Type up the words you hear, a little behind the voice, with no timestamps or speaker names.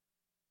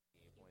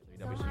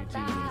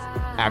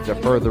After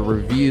further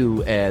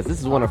review, as this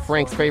is one of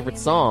Frank's favorite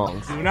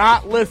songs. Do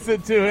not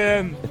listen to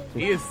him.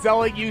 He is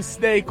selling you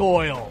snake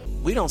oil.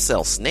 We don't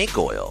sell snake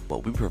oil,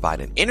 but we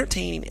provide an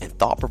entertaining and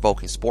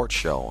thought-provoking sports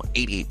show on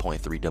 88.3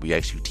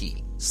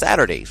 WXUT,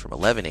 Saturdays from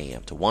 11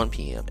 a.m. to 1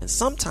 p.m., and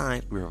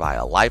sometimes we provide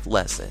a life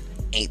lesson.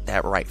 Ain't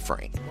that right,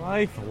 Frank?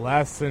 Life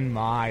lesson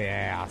my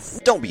ass.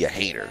 Don't be a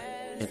hater.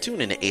 And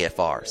tune in to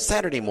AFR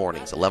Saturday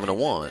mornings, 11 to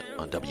 1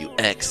 on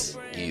WXUT.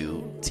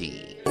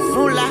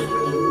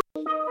 Hola.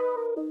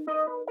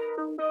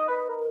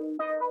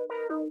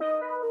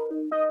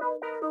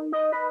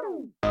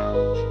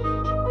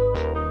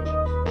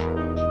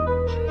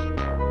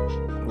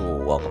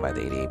 Welcome back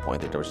to 88.3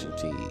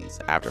 WXUT's.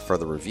 After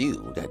further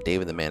review, we got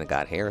David the Man of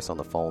God Harris on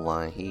the phone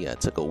line. He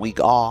took a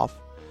week off.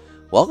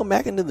 Welcome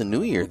back into the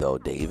new year, though,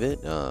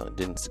 David.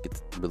 Didn't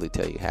get to really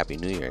tell you Happy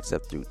New Year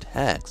except through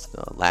text.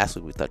 Last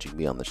week we thought you'd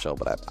be on the show,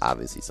 but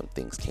obviously some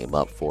things came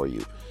up for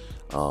you.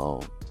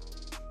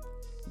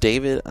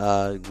 David,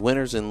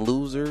 winners and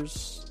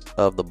losers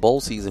of the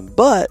bowl season,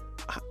 but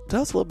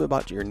tell us a little bit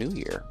about your new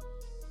year.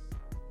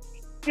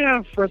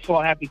 Yeah, first of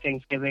all, happy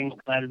Thanksgiving.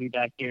 Glad to be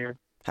back here.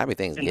 Happy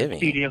Thanksgiving. In the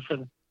studio for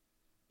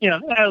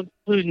I was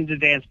losing to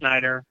Dan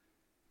Snyder.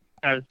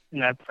 I was in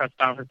that press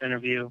conference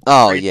interview.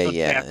 Oh, Great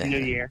yeah. Happy New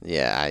Year.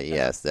 Yeah,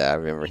 yes. I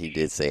remember he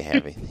did say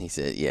happy. He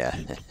said, yeah.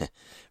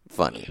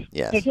 Funny,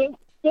 yes.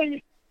 New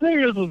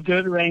Year's was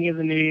good. Rang in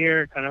the New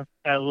Year. Kind of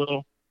had a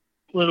little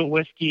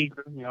whiskey,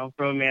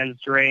 grown man's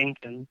drink,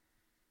 and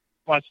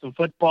watched some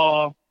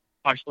football,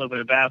 watched a little bit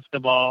of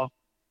basketball,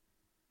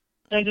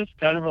 and just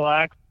kind of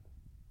relaxed.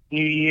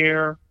 New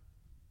Year.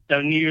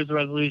 No New Year's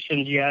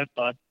resolutions yet,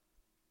 but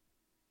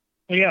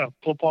yeah,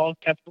 football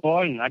kept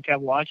going, and I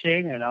kept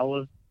watching, and I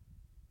was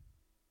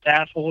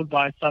baffled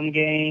by some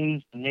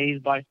games,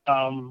 amazed by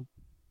some.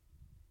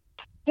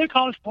 It's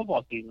college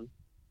football season.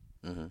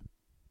 Mm-hmm.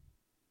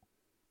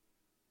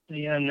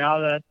 Yeah,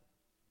 now that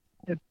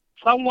it's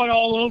somewhat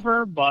all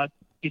over, but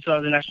you still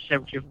have the national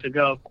championship to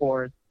go, of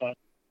course. But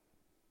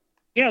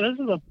yeah, this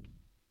is a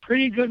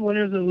pretty good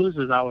winners and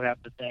losers, I would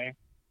have to say.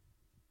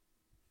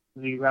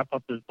 We wrap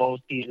up this bowl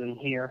season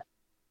here.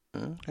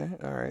 Okay,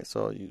 all right.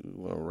 So you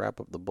want to wrap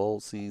up the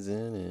bowl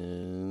season,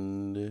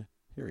 and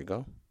here we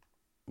go.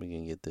 We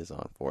can get this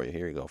on for you.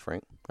 Here you go,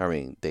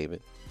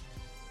 David.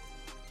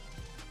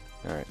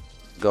 All right,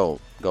 go,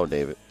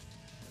 David.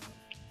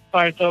 All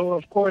right, so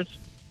of course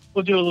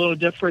we'll do a little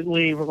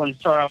differently. We're going to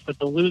start off with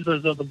the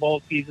losers of the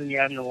bowl season,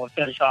 and then we'll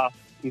finish off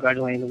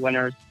congratulating the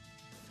winners.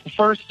 The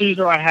first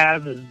loser I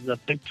have is the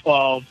Big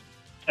 12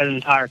 as an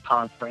entire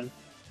conference.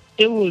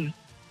 It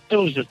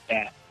was just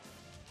bad.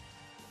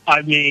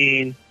 I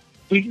mean,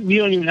 we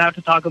don't even have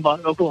to talk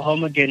about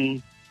Oklahoma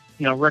getting,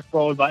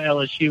 rickrolled by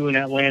LSU in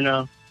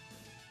Atlanta,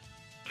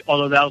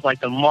 although that was like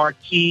the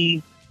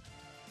marquee,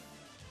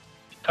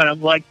 kind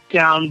of like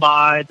down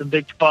by the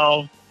Big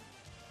 12.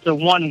 The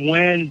one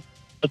win,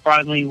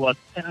 surprisingly, was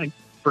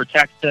for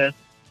Texas,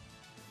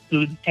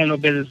 who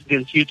handled business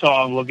against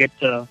Utah, and we'll get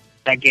to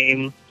that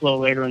game a little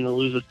later in the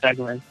loser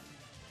segment.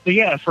 But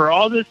yeah, for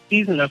all this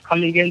season of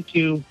coming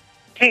into,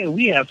 hey,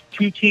 we have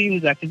two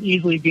teams that could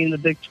easily be in the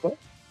Big 12,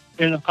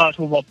 in the college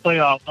football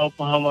playoff,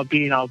 Oklahoma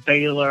beating out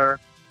Baylor.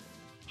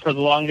 For the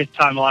longest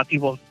time, a lot of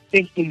people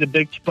thinking the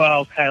Big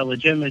 12 had a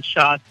legitimate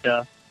shot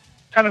to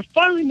kind of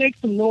finally make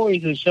some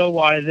noise and show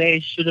why they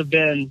should have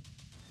been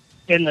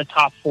in the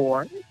top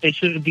four. They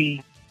should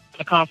be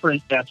a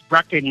conference that's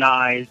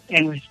recognized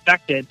and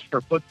respected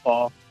for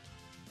football.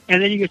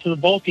 And then you get to the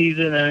bowl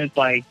season, and it's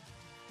like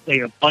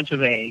a bunch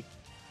of A's.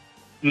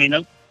 I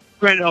mean,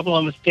 granted,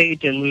 Oklahoma State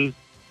didn't lose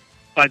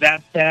by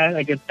that stat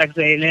against Texas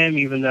A&M,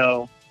 even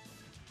though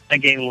that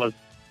game was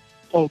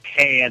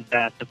okay at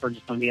best, if we're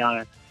just going to be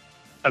honest.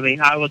 I mean,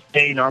 Iowa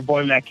State and our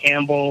boy Matt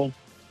Campbell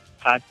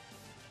got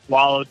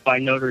wallowed by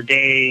Notre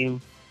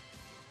Dame.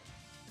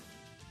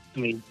 I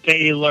mean,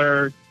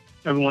 Baylor,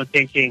 everyone's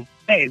thinking,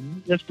 hey,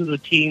 this is a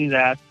team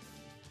that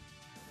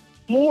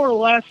more or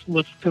less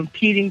was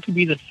competing to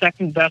be the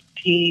second best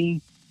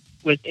team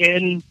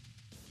within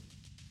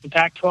the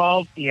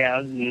Pac-12.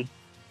 Yeah,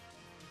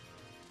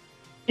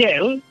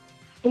 it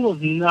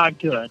was not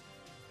good.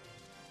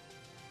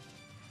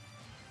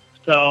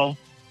 So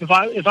if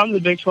I'm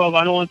the Big 12,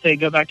 I don't want to say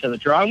go back to the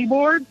drawing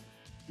board,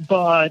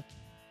 but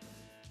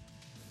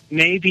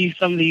maybe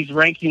some of these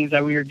rankings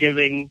that we were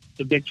giving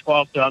the Big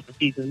 12 throughout the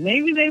season,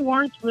 maybe they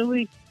weren't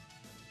really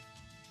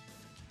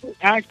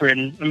accurate.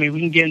 I mean, we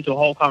can get into a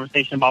whole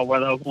conversation about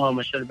whether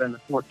Oklahoma should have been the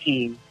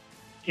 14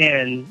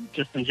 and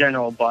just in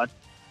general, but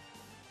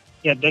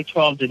yeah, Big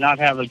 12 did not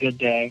have a good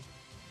day.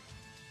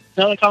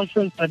 Another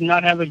conference that did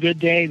not have a good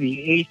day,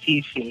 the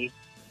ACC.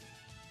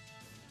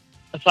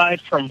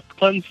 Aside from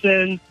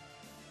Clemson,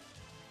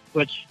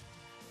 which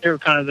they were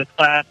kind of the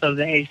class of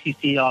the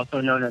ACC,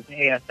 also known as the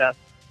ASF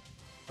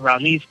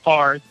around these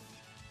parts,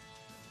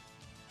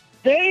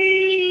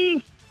 I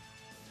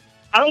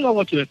don't know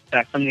what to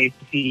expect from the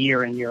ACC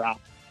year in, year out.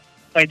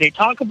 Like, they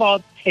talk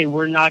about, hey,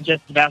 we're not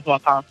just a basketball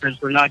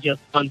conference, we're not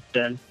just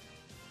Clemson.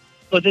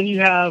 But then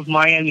you have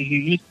Miami, who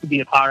used to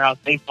be a powerhouse.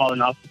 They fall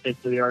in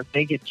opposite to the earth.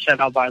 They get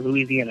shut out by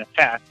Louisiana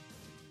Tech.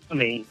 I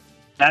mean,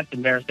 that's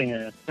embarrassing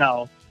in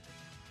itself.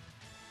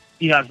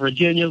 You have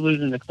Virginia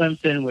losing to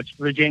Clemson, which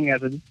Virginia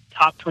has a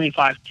top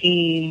 25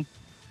 team.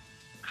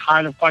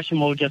 Kind of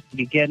questionable just to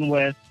begin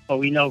with. But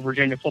we know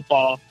Virginia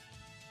football.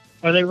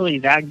 Are they really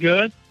that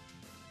good?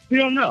 We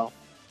don't know.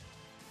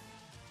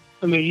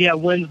 I mean, you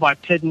have wins by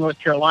Pitt and North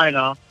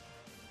Carolina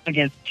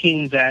against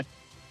teams that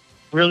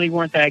really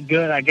weren't that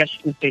good. I guess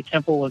you can say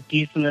Temple was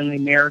decent in the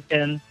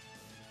American.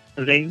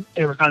 So they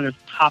were kind of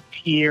top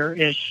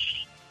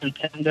tier-ish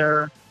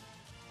contender.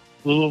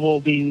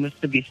 Louisville beating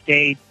Mississippi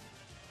State.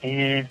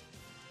 And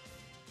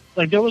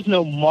there was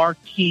no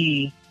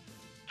marquee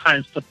kind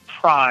of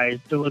surprise.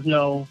 There was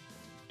no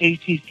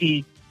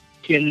ACC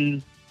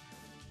getting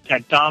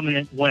that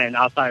dominant win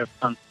outside of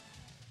Clemson.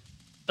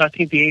 So I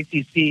think the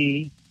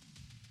ACC,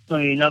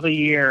 another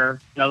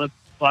year, a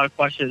lot of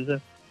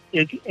questions.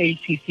 Is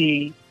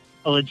ACC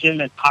a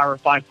legitimate Power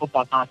 5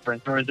 football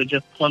conference, or is it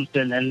just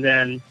Clemson and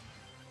then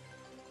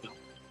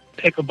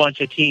pick a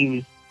bunch of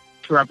teams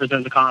to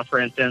represent the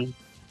conference and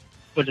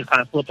we'll just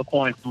kind of flip a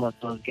coin from most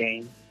of those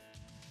games?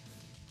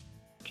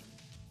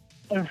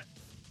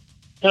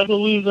 Another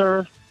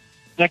loser,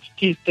 next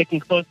team sticking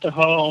close to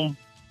home.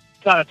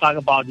 Got to talk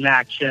about in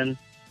action.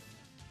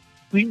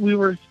 We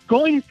were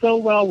going so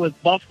well with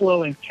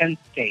Buffalo and Kent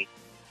State.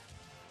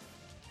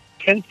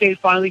 Kent State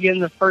finally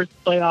getting the first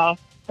playoff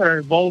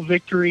or bowl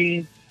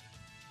victory.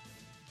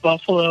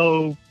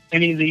 Buffalo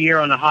ending the year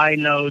on a high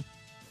note.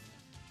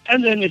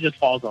 And then it just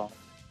falls off.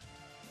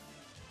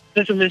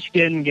 Central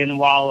Michigan getting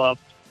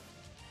walloped.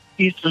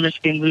 Eastern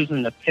Michigan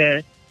losing to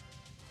Pitt.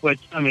 Which,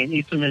 I mean,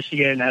 Eastern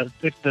Michigan has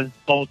the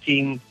bowl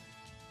team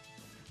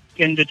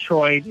in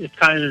Detroit. It's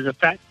kind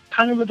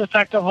of a de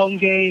facto home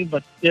game,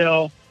 but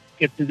still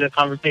gets into the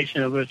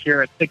conversation of if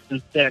you're at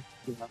 6-6,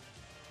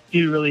 do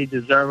you really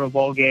deserve a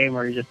bowl game,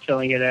 or are you just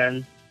filling it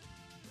in?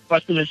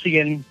 Western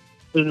Michigan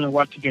losing to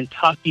Western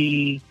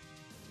Kentucky,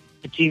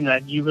 a team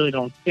that you really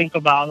don't think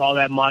about all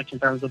that much in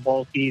terms of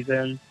bowl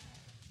season.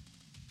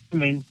 I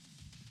mean,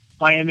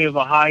 Miami of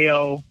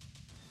Ohio,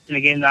 in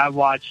a game that I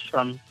watched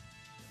from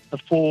the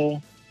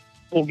full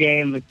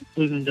game,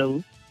 losing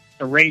to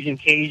the Raging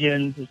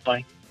Cajuns. It's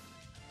like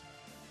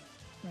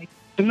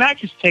the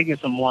match is taking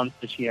some lumps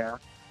this year.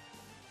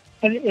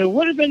 And it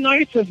would have been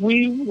nice if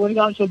we would have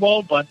gone to a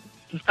bowl, but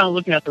just kind of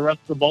looking at the rest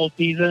of the bowl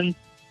season,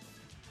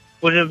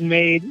 would have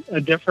made a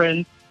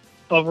difference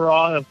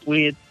overall if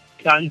we had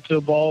gotten to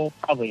a bowl?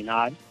 Probably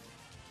not.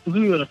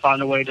 We would have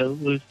found a way to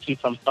lose to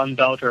some Sun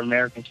Belt or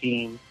American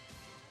team.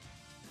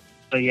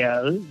 But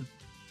yeah, it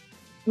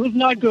was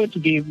not good to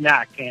be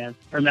MAC fans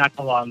or MAC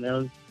alum. It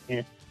was,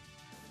 yeah.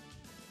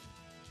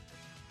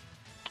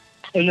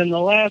 And then the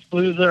last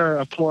loser,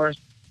 of course,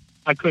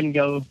 I couldn't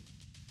go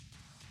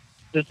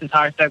this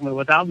entire segment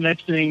without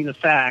mentioning the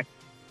fact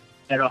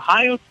that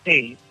Ohio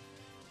State,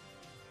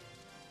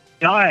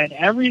 y'all had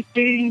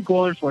everything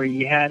going for you.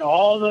 You had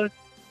all the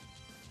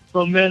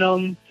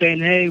momentum saying,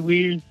 hey,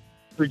 we're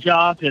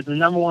dropped as the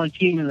number one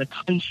team in the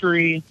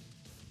country.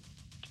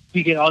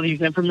 You get all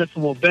these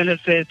impermissible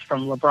benefits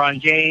from LeBron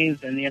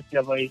James, and the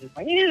NCAA is just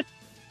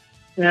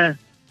like,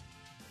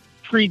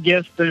 free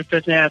gifts,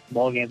 benefits, and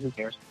ball games, who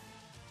cares?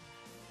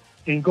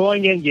 And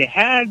going in, you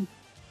had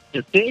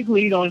the big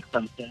lead on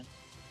Clemson,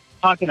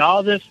 talking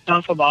all this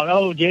stuff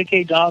about,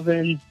 J.K.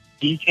 Dobbins,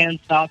 you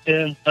can't stop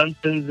him,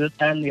 Clemson, this,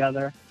 that, and the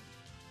other,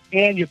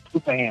 and you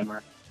poop a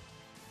hammer.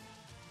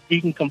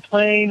 You can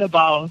complain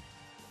about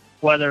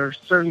whether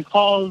certain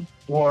calls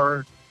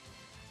were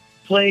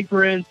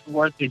flagrant,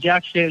 worth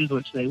ejections,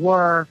 which they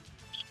were,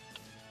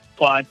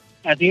 but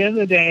at the end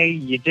of the day,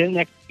 you didn't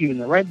execute in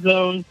the red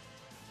zone.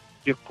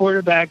 Your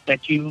quarterback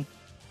that you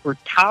were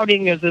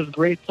touting as this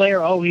great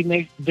player, he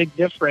makes a big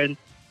difference,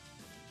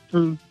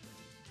 through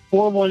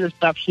 4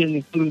 interceptions,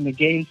 including the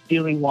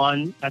game-stealing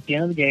one at the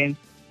end of the game.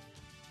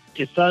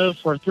 You settled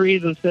for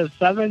 3s instead of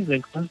 7s,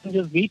 and Clemson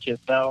just beat you.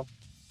 So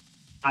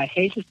I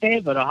hate to say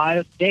it, but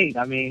Ohio State,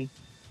 I mean,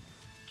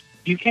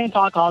 you can't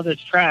talk all this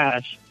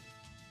trash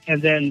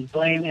and then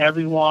blame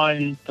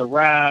everyone, the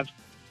refs,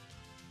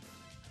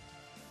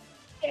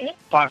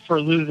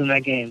 for losing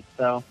that game.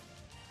 So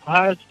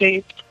Ohio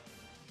State,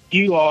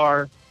 you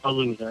are a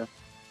loser.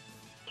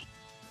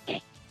 Yeah,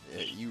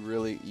 you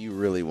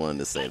really wanted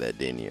to say that,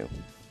 didn't you?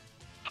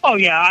 Oh,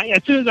 yeah.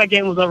 As soon as that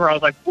game was over, I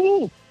was like,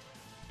 ooh.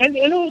 And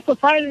it was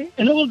surprising.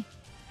 And it was,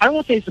 I don't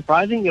want to say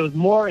surprising, it was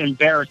more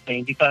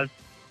embarrassing because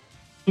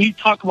we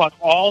talk about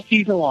all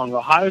season long,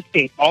 Ohio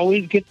State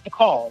always gets the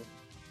calls.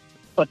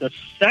 But the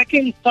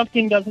second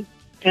something doesn't,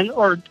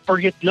 or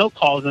gets no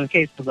calls, in the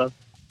case of the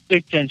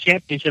Big Ten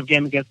championship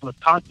game against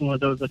Wisconsin, where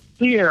there was a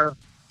clear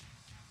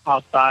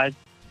false start.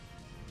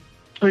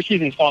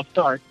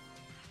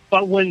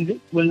 But when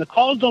the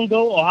calls don't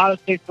go Ohio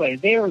State's way,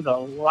 they are the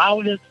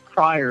loudest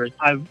criers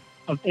of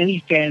any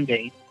fan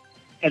base.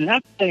 And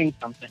that's saying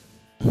something.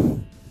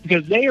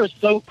 Because they are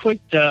so quick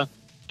to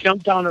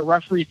jump down at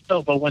referee's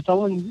throat. But when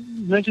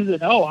someone mentions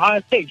it,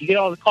 Ohio State, you get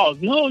all the calls.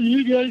 No,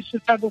 you guys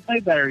just have to play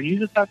better. You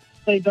just have to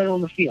play better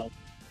on the field.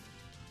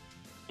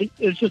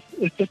 It's just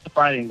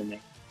surprising to me.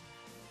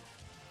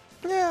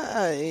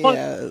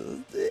 Yeah,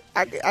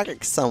 I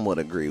can somewhat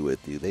agree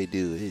with you. They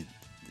do.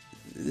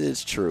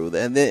 It's true.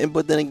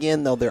 But then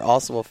again, though, they're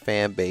also a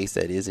fan base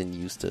that isn't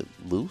used to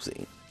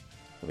losing.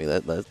 I mean,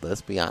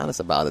 let's be honest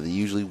about it. They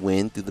usually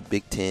win through the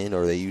Big Ten,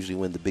 or they usually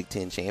win the Big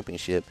Ten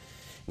championship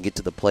and get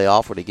to the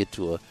playoff, or they get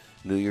to a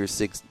New Year's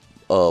Six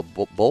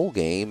bowl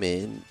game,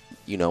 and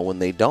when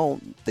they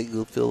don't, they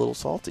feel a little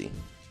salty.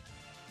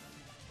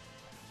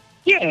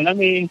 Yeah, and I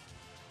mean,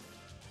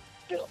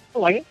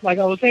 like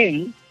I was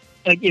saying,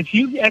 like if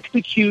you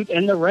execute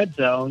in the red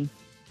zone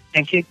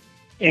and get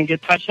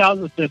touchdowns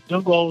with the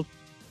field goals,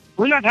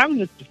 we're not having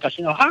this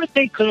discussion. Ohio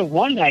State could have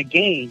won that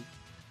game,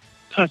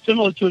 kind of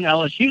similar to an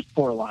LSU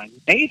scoreline.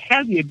 They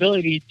had the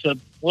ability to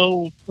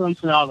blow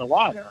Clemson out of the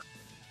water.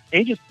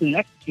 They just didn't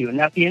execute. And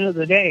at the end of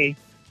the day,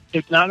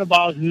 it's not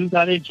about who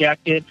got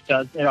ejected,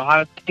 because at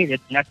Ohio State,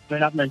 it's next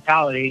man up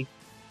mentality.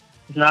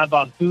 It's not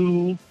about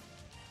who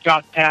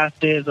got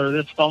passes or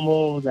this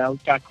fumble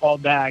that got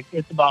called back.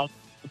 It's about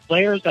the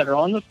players that are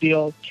on the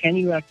field. Can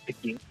you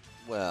execute?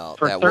 Well,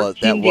 For that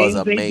 13 was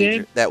a games they major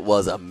did? that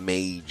was a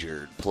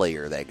major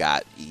player that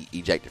got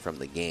ejected from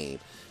the game.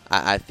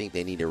 I think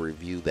they need to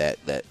review that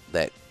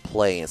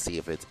play and see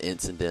if it's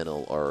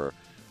incidental or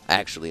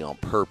actually on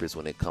purpose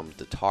when it comes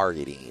to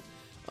targeting.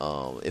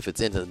 If it's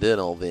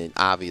incidental, then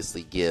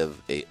obviously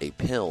give a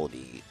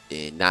penalty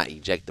and not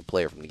eject the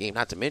player from the game.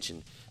 Not to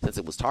mention, since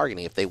it was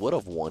targeting, if they would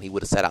have won, he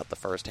would have sat out the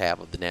first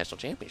half of the national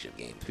championship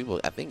game. People,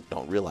 I think,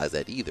 don't realize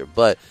that either.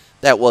 But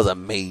that was a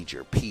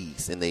major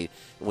piece. And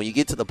when you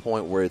get to the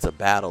point where it's a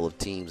battle of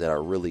teams that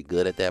are really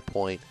good at that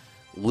point,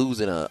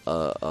 losing a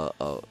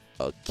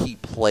key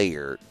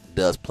player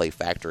does play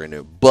factor in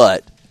it.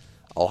 But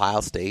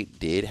Ohio State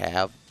did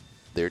have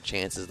their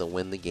chances to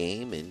win the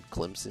game, and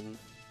Clemson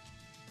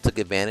took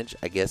advantage,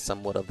 I guess,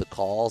 somewhat of the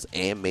calls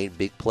and made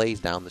big plays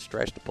down the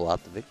stretch to pull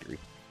out the victory.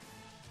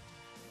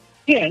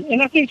 Yeah,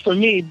 and I think for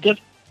me, and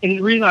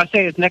the reason I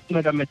say it's next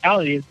man up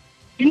mentality is,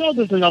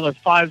 there's another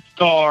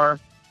 5-star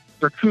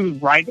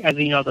recruit right as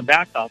the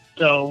backup.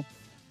 So,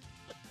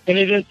 and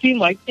it didn't seem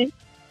like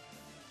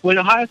when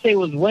Ohio State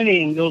was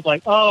winning, it was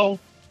like,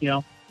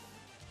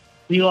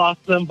 we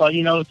lost them, but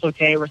it's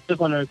okay. We're still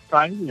going to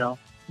try,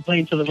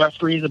 complain to the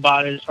referees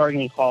about it,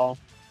 targeting call.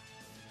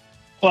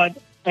 But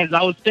as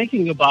I was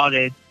thinking about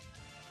it,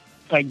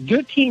 like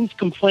good teams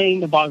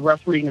complain about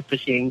refereeing and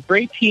officiating.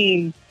 Great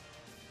teams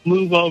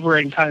move over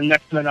and kind of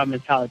next man up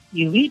mentality.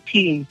 Elite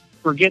teams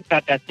forget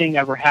that thing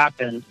ever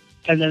happened,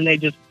 and then they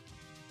just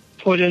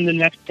put in the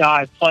next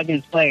guy, plug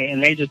and play,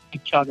 and they just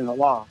keep chugging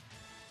along.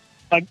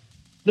 Like,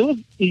 there was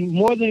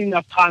more than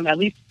enough time, at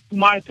least in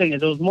my opinion,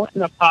 there was more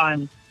than enough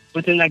time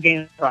within that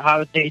game for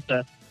Ohio State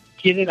to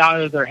get it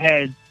out of their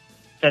heads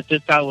that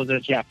this guy was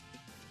ejected.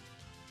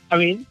 I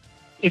mean,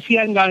 if he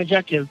hadn't gotten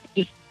ejected,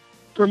 just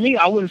for me,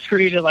 I would have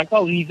treated it like,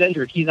 oh, he's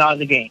injured, he's out of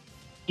the game,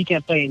 he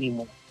can't play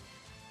anymore.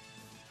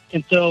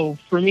 And so,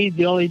 for me,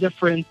 the only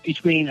difference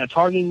between a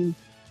targeting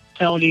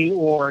penalty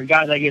or a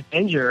guy that gets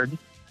injured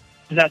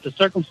is that the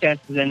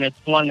circumstances, and it's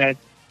one that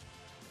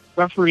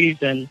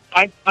referees, and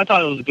I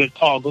thought it was a good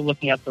call, but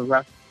looking at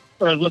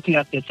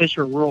the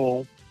official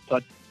rule,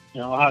 but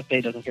Ohio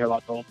State doesn't care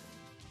about those.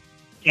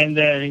 And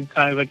then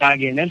kind of a guy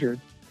getting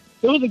injured.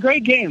 It was a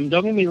great game.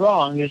 Don't get me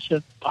wrong. It's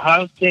just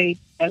Ohio State,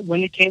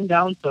 when it came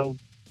down to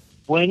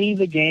winning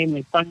the game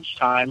in crunch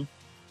time,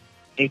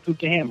 they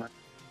pooped the hammer.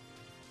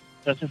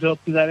 Justin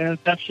Fields threw that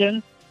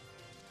interception.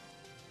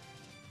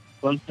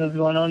 Clemson's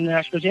going on the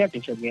national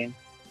championship game.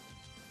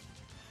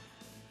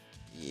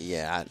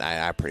 Yeah,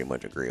 I pretty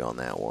much agree on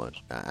that one.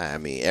 I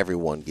mean,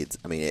 everyone gets.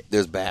 I mean,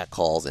 there's bad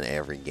calls in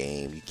every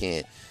game. You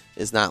can't.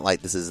 It's not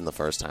like this isn't the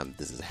first time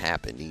this has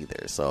happened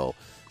either. So,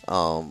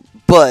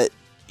 but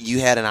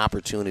you had an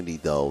opportunity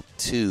though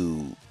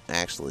to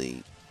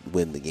actually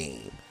win the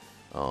game.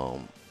 A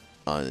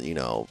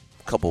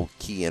couple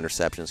key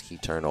interceptions, key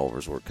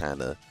turnovers were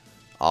kind of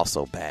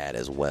also bad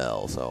as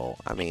well. So,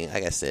 I mean,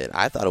 like I said,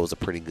 I thought it was a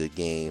pretty good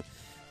game.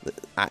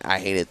 I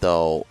hate it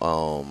though.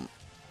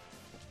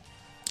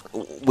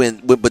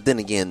 But then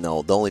again,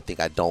 though, the only thing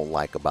I don't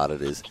like about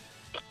it is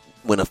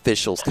when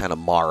officials kind of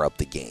mar up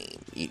the game.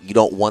 You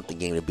don't want the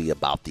game to be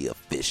about the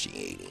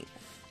officiating,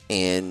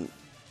 and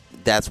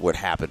that's what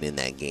happened in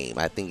that game.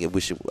 I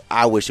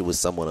wish it was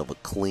somewhat of a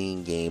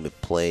clean game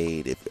if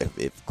played.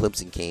 If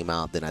Clemson came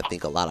out, then I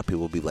think a lot of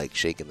people would be like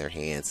shaking their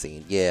hands,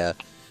 saying, "Yeah,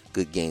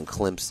 good game,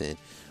 Clemson."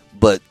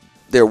 But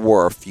there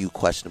were a few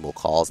questionable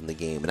calls in the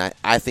game, and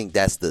I think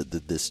that's the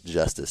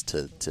disjustice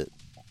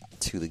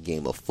to the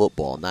game of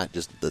football, not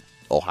just the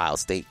Ohio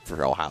State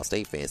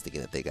fans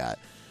thinking that they got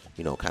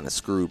kind of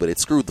screwed, but it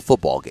screwed the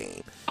football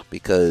game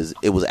because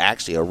it was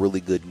actually a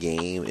really good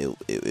game.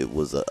 It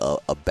was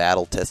a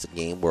battle-tested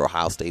game where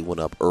Ohio State went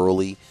up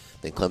early,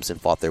 then Clemson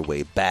fought their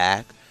way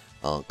back.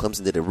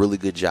 Clemson did a really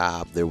good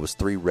job. There was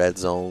 3 red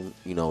zone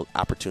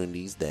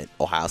opportunities that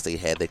Ohio State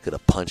had. They could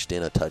have punched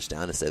in a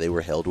touchdown. Instead, they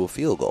were held to a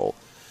field goal.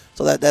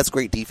 So that's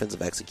great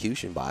defensive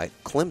execution by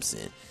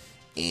Clemson.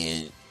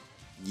 And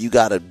you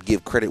got to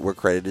give credit where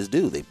credit is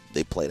due.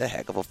 They played a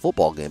heck of a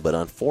football game, but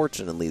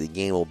unfortunately, the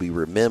game will be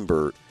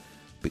remembered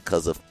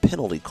because of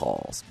penalty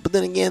calls. But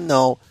then again,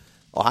 though,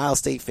 Ohio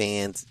State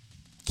fans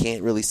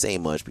can't really say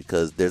much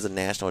because there's a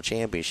national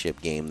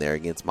championship game there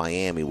against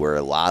Miami where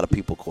a lot of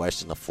people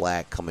question the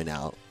flag coming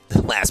out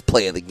the last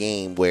play of the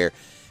game, where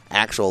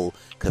actual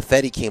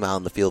confetti came out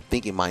on the field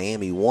thinking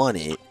Miami won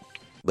it,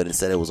 but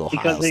instead it was Ohio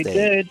because they State.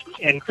 did,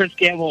 and Chris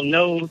Gamble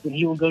knows, and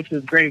he will go to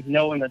his grave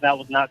knowing that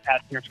was not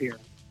pass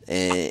interference.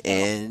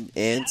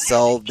 And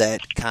so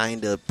that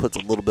kind of puts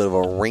a little bit of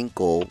a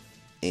wrinkle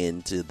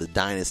into the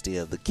dynasty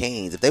of the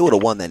Canes. If they would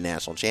have won that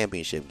national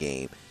championship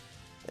game,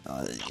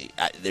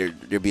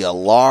 there'd be a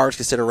large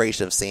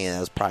consideration of saying that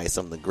was probably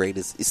some of the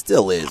greatest. It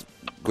still is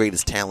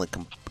greatest talent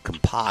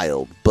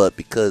compiled, but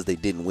because they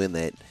didn't win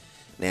that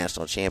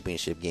national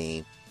championship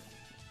game,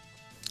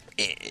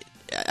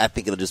 I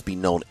think it'll just be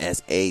known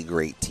as a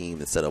great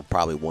team instead of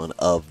probably one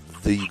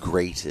of the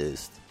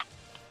greatest.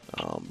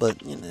 But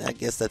I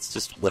guess that's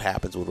just what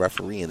happens with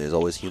refereeing. There's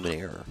always human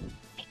error.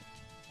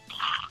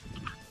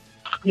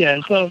 Yeah,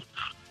 and so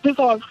just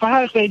I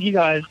have to say to you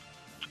guys,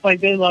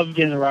 they love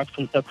getting the refs,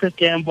 and so Chris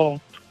Gamble,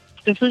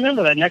 just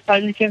remember that next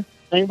time you can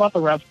think about the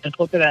refs, just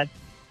look at that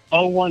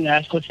 0-1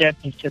 national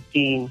championship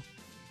team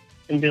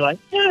and be like,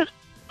 yeah,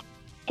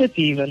 it's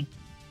even.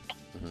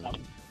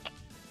 Mm-hmm.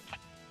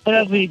 But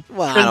as we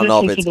I don't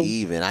know if it's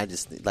even. I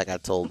just, like I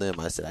told them,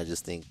 I said I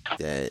just think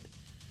that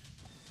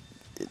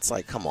it's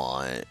like, come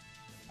on.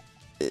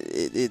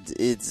 I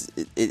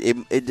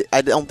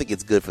don't think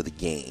it's good for the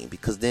game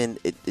because then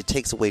it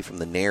takes away from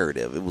the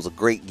narrative. It was a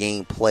great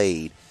game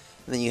played,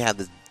 and then you have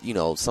this,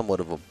 somewhat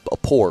of a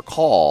poor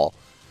call,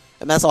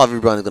 and that's all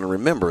everybody's going to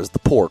remember is the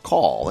poor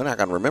call. They're not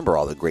going to remember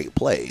all the great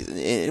plays.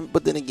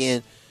 But then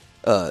again,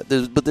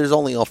 there's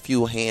only a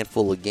few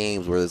handful of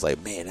games where it's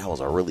like, man, that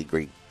was a really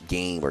great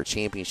game or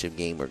championship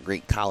game or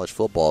great college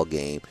football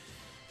game.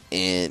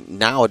 And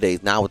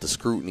nowadays, now with the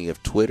scrutiny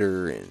of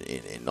Twitter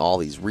and all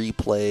these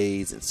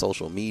replays and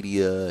social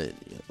media, and,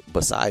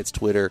 besides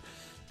Twitter,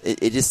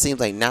 it just seems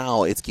like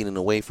now it's getting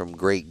away from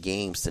great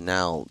games to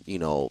now,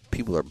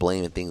 people are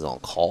blaming things on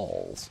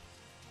calls.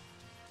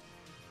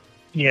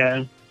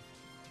 Yeah.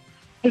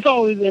 It's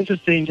always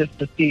interesting just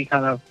to see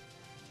kind of,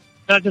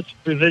 not just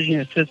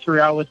revisionist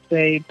history, I would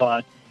say,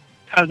 but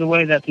kind of the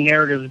way that the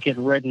narratives get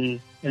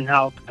written and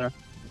how kind of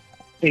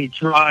they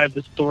drive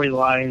the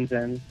storylines.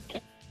 And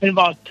in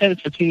about 10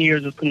 to 15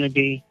 years, it's going to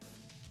be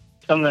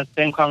some of that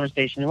same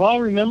conversation. Well,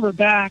 remember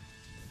back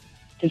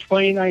in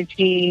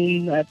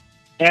 2019, that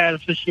bad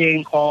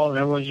officiating call, and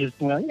everyone's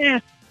just like, yeah.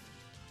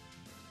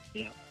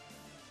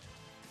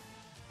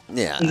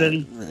 Yeah, and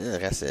then,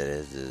 like I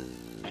said,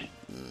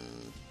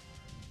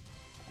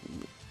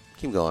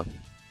 keep going.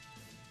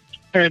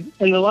 And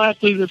the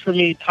last loser for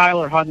me,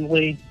 Tyler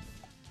Huntley.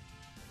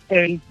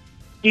 And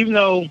even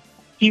though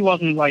he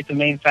wasn't the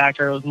main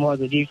factor, it was more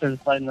the defense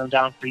letting them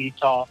down for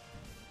Utah.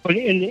 But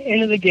in the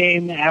end of the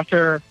game,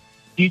 after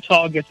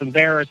Utah gets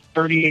embarrassed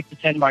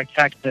 38-10 by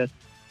Texas,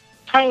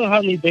 Tyler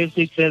Huntley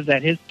basically says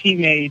that his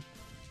teammates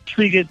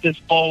treated this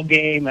bowl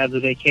game as a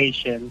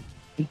vacation,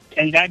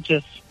 and that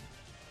just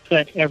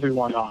set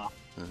everyone off.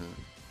 Mm-hmm.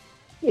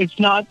 It's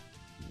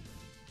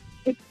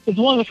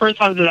one of the first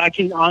times that I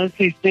can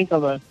honestly think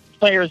of a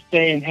player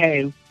saying,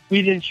 hey,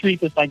 we didn't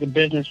treat this like a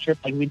business trip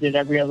like we did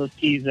every other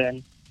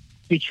season.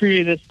 We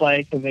treated this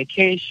like a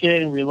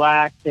vacation,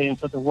 relaxed, and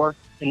put the work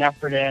and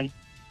effort in.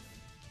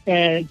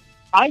 And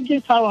I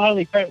give Tyler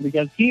Huntley credit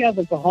because he has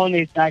the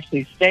cojones to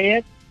actually say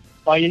it.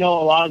 While, a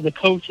lot of the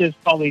coaches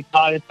probably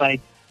thought it's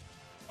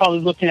probably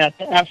looking at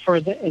the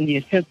effort and the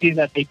intensity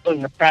that they put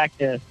into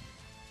practice.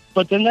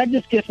 But then that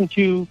just gets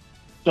into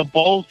the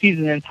bowl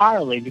season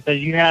entirely because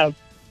you have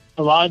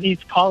a lot of these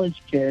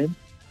college kids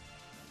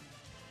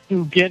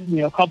who get,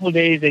 a couple of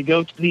days, they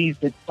go to these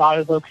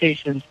exotic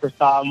locations for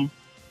some.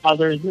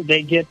 Others,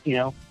 they get,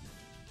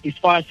 these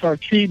five-star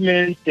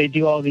treatments. They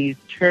do all these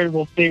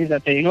charitable things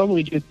that they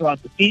normally do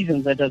throughout the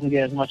seasons that doesn't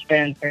get as much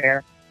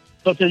fanfare.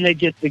 But then they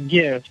get the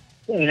gifts,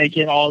 and they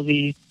get all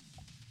these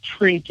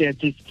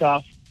trinkets and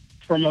stuff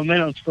for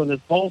mementos for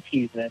this bowl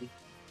season.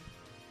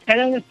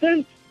 And in a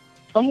sense,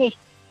 some of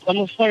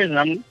those players, and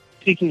I'm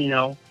speaking,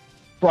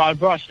 broad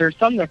brush, there's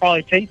some that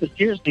probably take this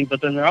seriously,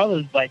 but then there are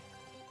others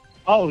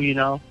oh,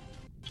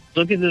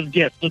 look at this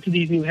gift, look at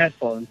these new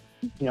headphones.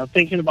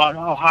 Thinking about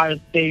Ohio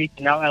State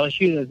and now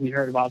LSU, as we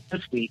heard about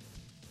this week.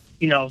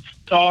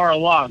 Star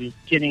alums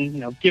getting,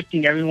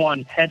 gifting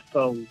everyone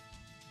headphones.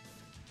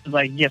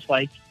 Gift,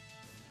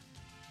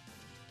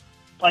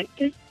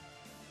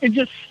 it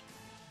just,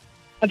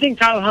 I think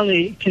Tyler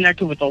Huntley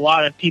connected with a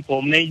lot of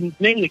people,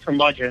 mainly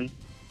curmudgeons,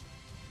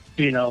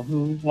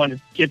 who want to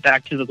get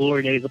back to the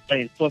glory days of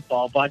playing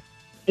football. But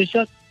it's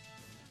just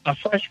a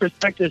fresh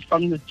perspective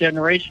from this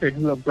generation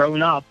who have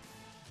grown up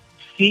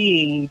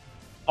seeing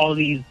all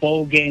these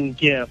bowl game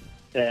gifts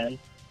and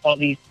all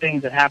these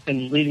things that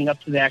happen leading up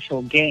to the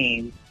actual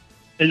game,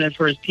 and then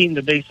for his team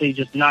to basically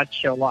just not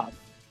show up.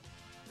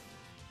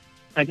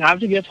 I have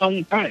to give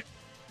Huntley credit.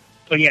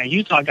 But yeah,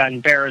 Utah got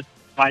embarrassed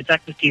by a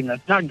Texas team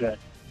that's not good.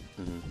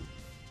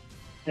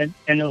 and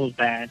it was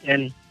bad.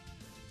 And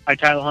like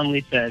Tyler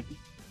Huntley said,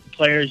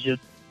 players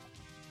just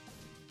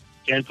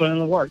didn't put in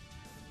the work.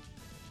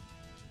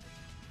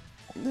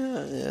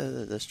 Yeah,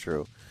 that's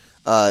true.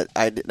 I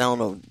don't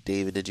know,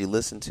 David, did you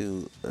listen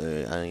to, I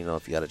don't know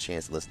if you got a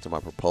chance to listen to my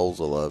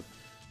proposal of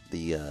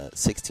the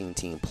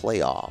 16-team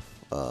playoff,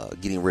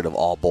 getting rid of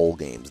all bowl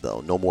games,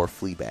 though. No more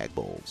flea bag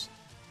bowls.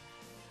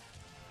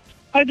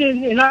 I did,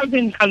 and I've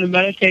been kind of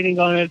meditating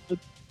on it. But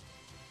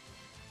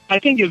I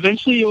think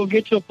eventually it will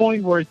get to a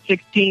point where it's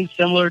 16,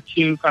 similar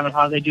to kind of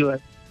how they do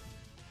it,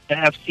 the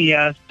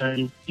FCS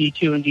and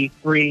D2 and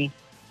D3,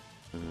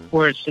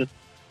 where it's just,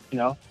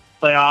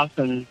 playoffs,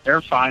 and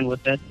they're fine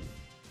with it.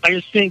 I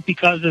just think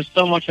because there's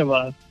so much of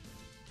a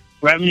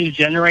revenue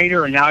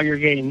generator, and now you're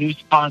getting new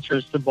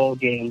sponsors to bowl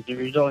games, and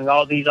you're doing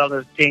all these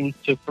other things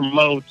to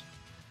promote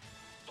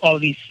all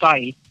these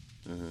sites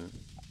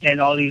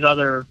and all these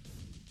other.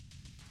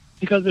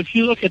 Because if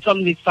you look at some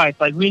of these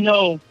sites, like we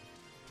know,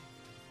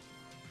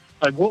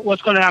 like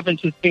what's going to happen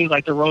to things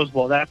like the Rose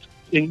Bowl? That's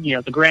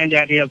the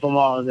granddaddy of them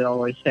all, as they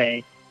always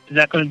say. Is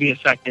that going to be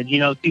affected?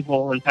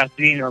 People in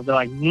Pasadena will be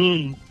like,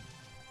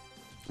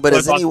 But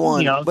does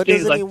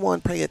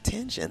anyone pay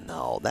attention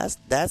though?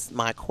 That's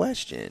my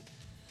question.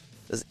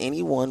 Does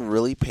anyone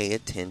really pay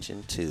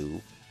attention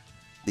to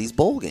these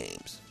bowl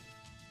games?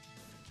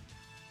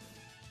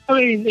 I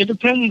mean, it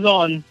depends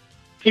on.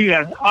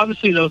 Yeah,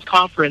 obviously those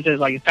conferences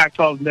like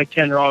Pac-12 and Big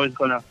Ten are always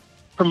going to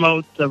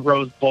promote the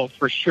Rose Bowl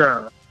for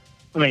sure.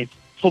 I mean,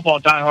 football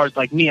diehards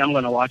like me, I'm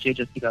going to watch it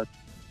just because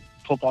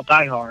football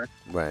diehard.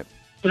 Right.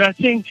 But I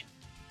think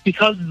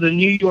because the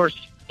New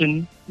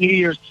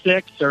Year's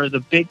Six or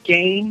the big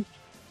games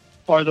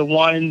are the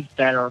ones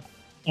that are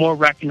more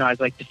recognized,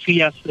 like the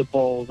Fiesta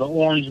Bowl, the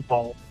Orange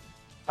Bowl,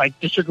 like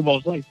the Sugar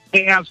Bowls. Like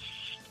they have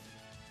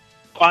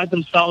got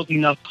themselves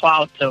enough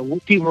clout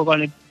to people are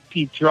going to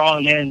be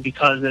drawn in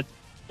because it's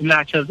the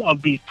matches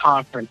of these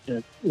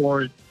conferences,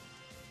 or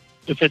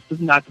if it's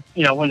not,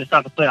 when it's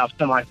not the playoff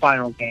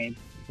semifinal game.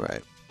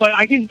 Right. But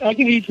I can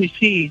easily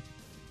see,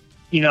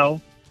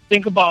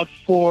 think about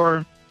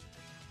for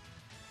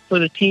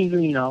the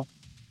teams,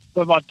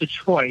 what about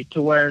Detroit,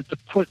 to where the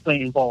Quick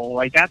Lane Bowl,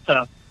 like that's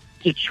a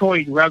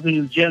Detroit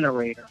revenue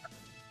generator,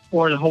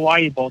 or the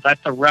Hawaii Bowl,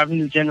 that's a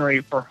revenue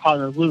generator for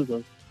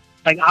Honolulu.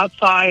 Like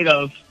outside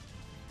of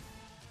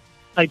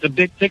like the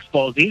Big Six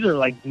Bowls, these are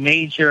like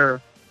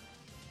major.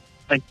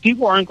 Like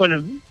people aren't going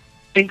to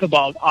think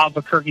about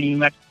Albuquerque, New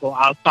Mexico,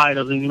 outside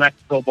of the New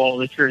Mexico Bowl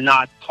if you're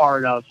not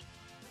part of,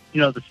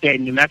 the state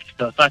of New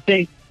Mexico. So I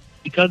think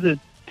because it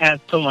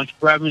has so much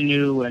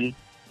revenue and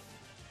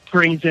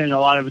brings in a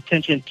lot of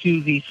attention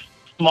to these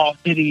small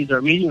cities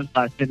or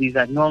medium-sized cities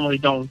that normally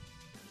don't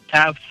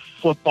have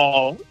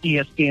football,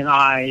 ESPN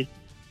eyes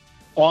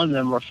on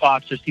them, or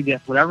Fox or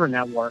CBS, whatever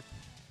network,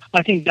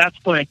 I think that's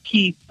going to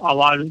keep a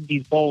lot of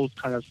these bowls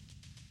kind of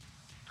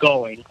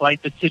going,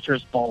 like the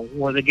Citrus Bowl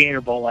or the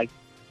Gator Bowl. Like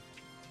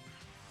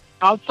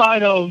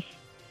outside of,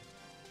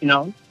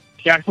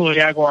 Jacksonville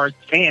Jaguars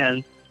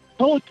fans,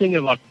 don't think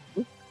about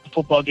a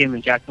football game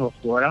in Jacksonville,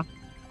 Florida.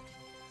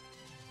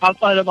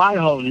 Outside of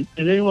Idaho, does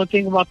anyone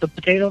think about the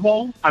Potato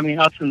Bowl? I mean,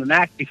 us in the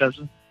MAC, because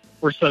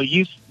we're so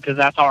used, because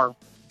that's our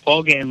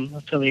bowl game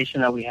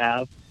affiliation that we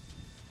have.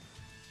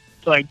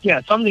 So,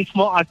 some of these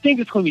small, I think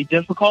it's going to be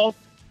difficult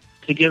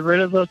to get rid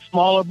of the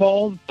smaller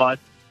bowls, but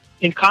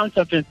in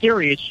concept and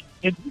theory,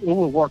 it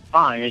will work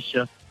fine. It's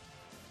just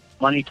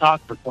money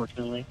talks,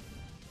 unfortunately.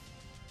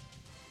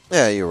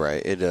 Yeah, you're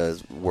right. It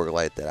does work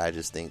like that. I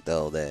just think,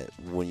 though, that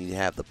when you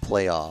have the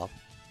playoff,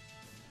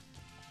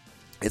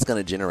 it's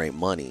going to generate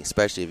money,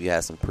 especially if you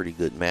have some pretty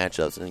good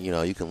matchups. And,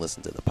 you can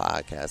listen to the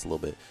podcast a little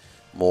bit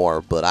more.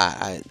 But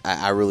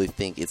I really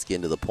think it's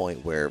getting to the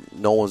point where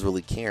no one's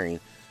really caring.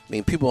 I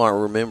mean, people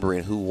aren't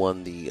remembering who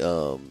won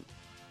the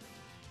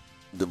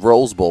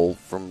Rose Bowl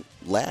from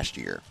last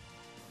year.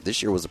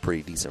 This year was a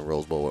pretty decent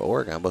Rose Bowl with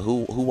Oregon, but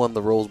who won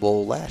the Rose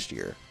Bowl last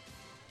year?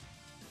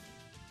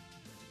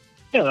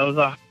 Yeah, that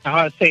was how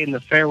I say in the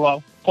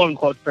farewell,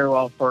 quote-unquote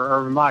farewell for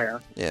Urban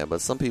Meyer. Yeah,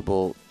 but some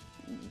people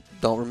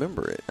don't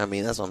remember it. I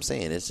mean, that's what I'm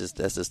saying. That's just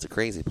the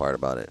crazy part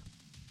about it.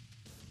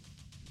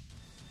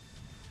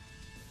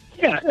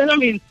 Yeah, and I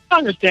mean, I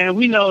understand.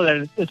 We know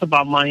that it's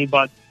about money,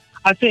 but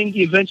I think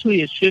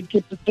eventually it should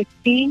get to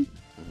 16,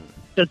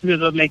 just because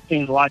it'll make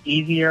things a lot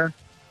easier,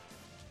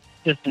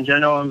 just in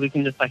general, and we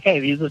can just hey,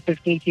 these are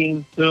 16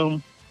 teams,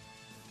 boom,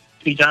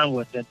 be done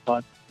with it.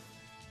 But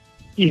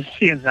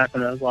ESPN's not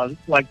going to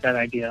like that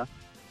idea.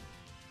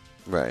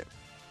 Right.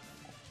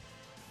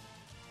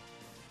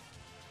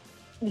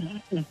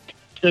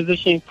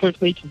 Transitioning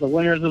quickly to the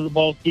winners of the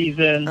bowl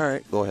season. All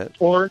right, go ahead.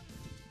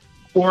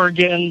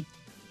 Oregon,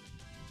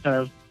 kind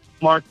of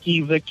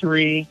marquee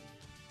victory.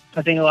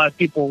 I think a lot of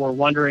people were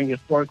wondering if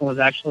Oregon was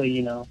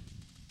actually, a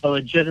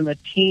legitimate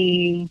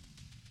team,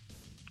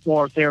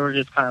 or if they were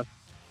just kind of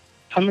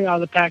coming out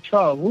of the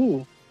Pac-12.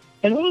 Ooh.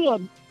 And it was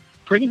a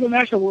pretty good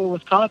matchup with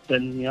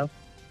Wisconsin,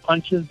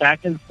 punches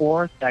back and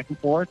forth,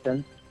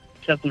 and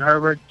Justin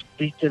Herbert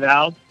beat it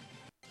out.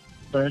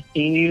 for his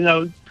team, even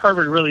though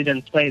Herbert really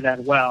didn't play that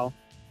well.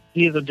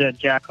 Neither did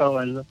Jacko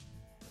and the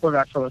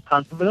quarterback for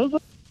Wisconsin. But it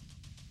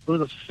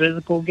was a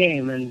physical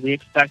game, and we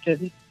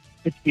expected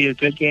it to be a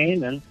good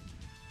game, and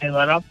they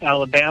let up.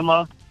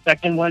 Alabama,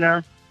 second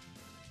winner.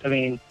 I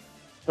mean,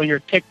 when you're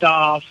ticked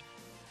off,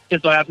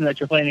 just so happens that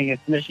you're playing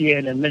against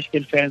Michigan, and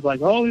Michigan fans are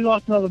like, oh, we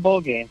lost another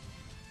bowl game.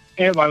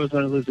 Everybody was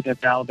going to lose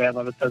against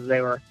Alabama because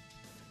they were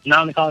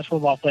not in the college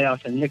football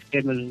playoffs, and Nick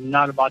Saban is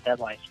not about that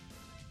life.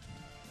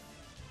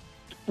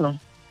 So,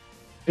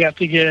 we have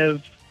to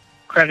give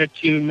credit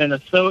to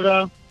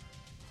Minnesota,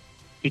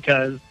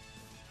 because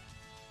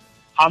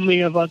how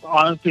many of us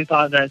honestly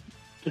thought that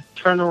to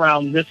turn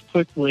around this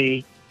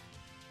quickly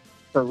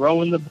for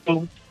rowing the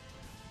boat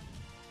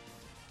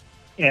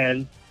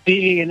and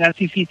beating an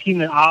SEC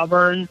team in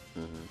Auburn?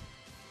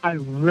 I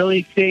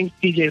really think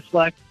TJ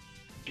Fleck,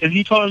 if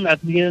you told him at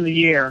the beginning of the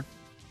year,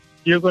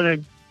 you're going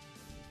to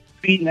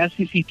beat an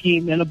SEC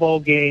team in a bowl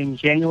game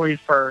January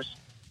 1st,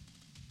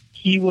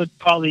 he would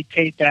probably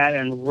take that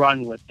and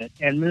run with it.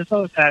 And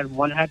Minnesota's had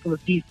one heck of a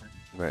season.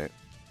 Right.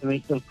 I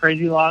mean, some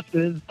crazy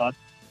losses, but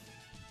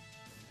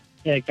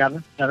yeah, got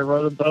to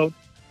row the boat.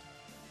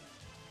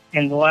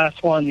 And the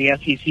last one, the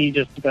SEC,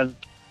 just because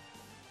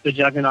the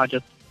juggernaut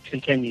just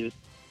continues.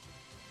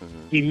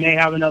 We may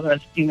have another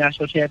SEC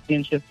national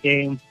championship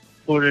game.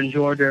 Florida and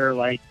Georgia are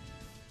like,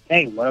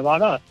 hey, what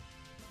about us?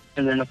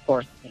 And then, of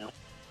course,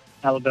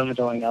 Alabama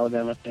doing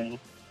Alabama things.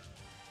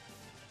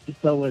 And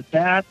so with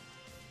that,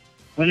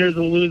 winners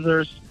and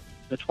losers,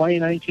 the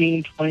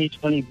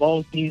 2019-2020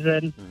 bowl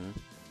season,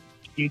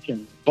 you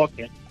can book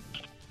it.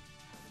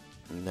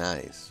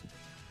 Nice.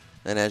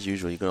 And as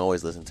usual, you can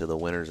always listen to the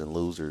winners and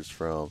losers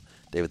from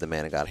David the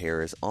Man of God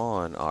Harris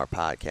on our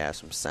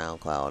podcast from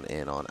SoundCloud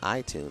and on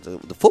iTunes.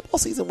 The football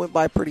season went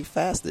by pretty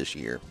fast this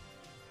year.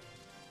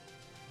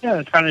 Yeah,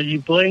 it's kind of, you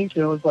blinked,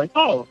 and it was like,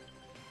 oh,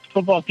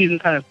 football season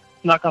kind of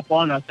snuck up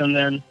on us. And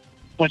then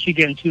once you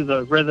get into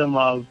the rhythm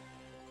of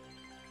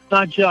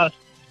not just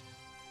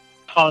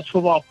college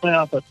football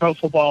playoff, but pro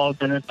football,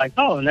 then it's like,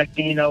 oh, the next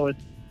thing you know, it's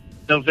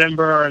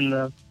November and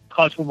the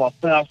college football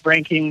playoff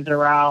rankings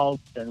are out,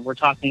 and we're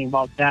talking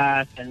about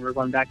that, and we're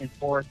going back and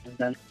forth, and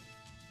then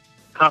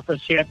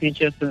conference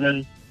championships, and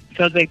then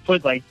because they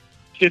put like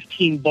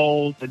 15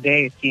 bowls a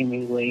day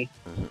seemingly,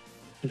 and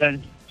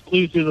then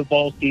flew through the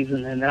bowl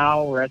season, and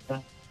now we're at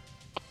the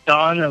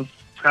dawn of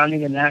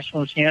crowning a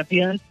national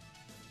champion.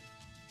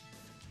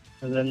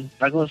 And then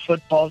regular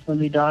football is going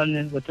to be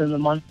done within the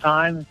month's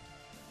time.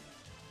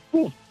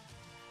 Whew.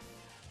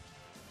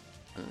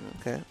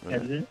 Okay.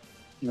 And then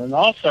the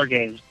All-Star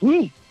games.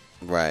 Woo.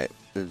 Right.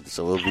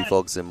 So we'll be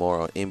focusing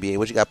more on NBA.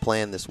 What you got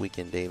planned this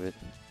weekend, David?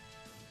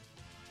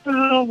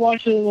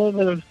 Watching a little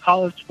bit of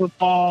college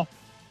football,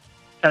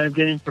 kind of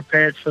getting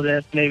prepared for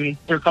this. Maybe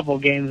there are a couple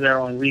of games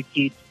there on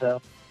repeat,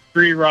 so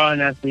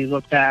rerun as we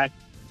look back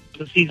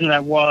the season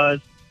that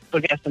was,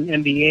 look at some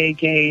NBA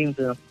games,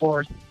 and of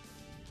course,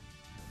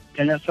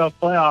 NFL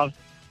playoffs.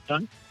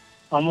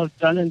 Almost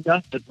done and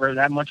dusted. We're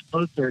that much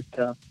closer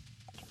to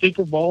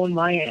Super Bowl in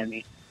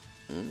Miami.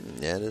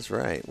 That is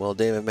right. Well,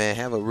 David, man,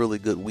 have a really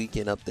good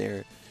weekend up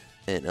there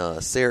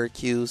in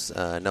Syracuse.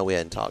 I know we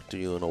hadn't talked to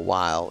you in a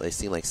while. It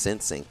seemed like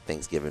since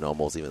Thanksgiving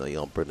almost, even though you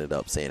don't bring it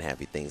up saying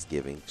Happy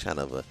Thanksgiving. Kind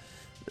of a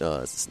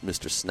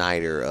Mr.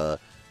 Snyder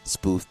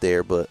spoof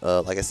there. But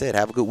like I said,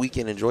 have a good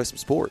weekend. Enjoy some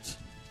sports.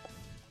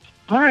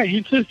 All right,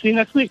 you too. See you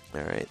next week.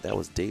 All right, that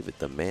was David,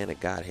 the Man of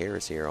God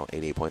Harris here on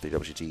 88.3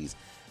 WGT's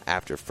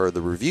After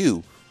Further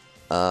Review.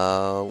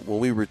 When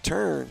we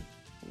return,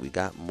 we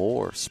got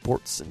more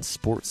sports and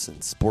sports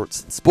and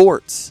sports and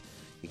sports.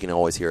 You can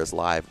always hear us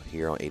live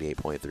here on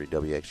 88.3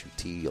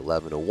 WXUT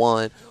 11 to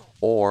 1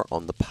 or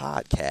on the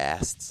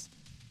podcasts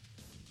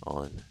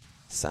on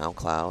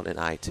SoundCloud and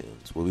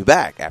iTunes. We'll be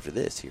back after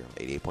this here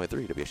on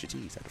 88.3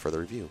 WXUT's After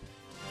Further Review.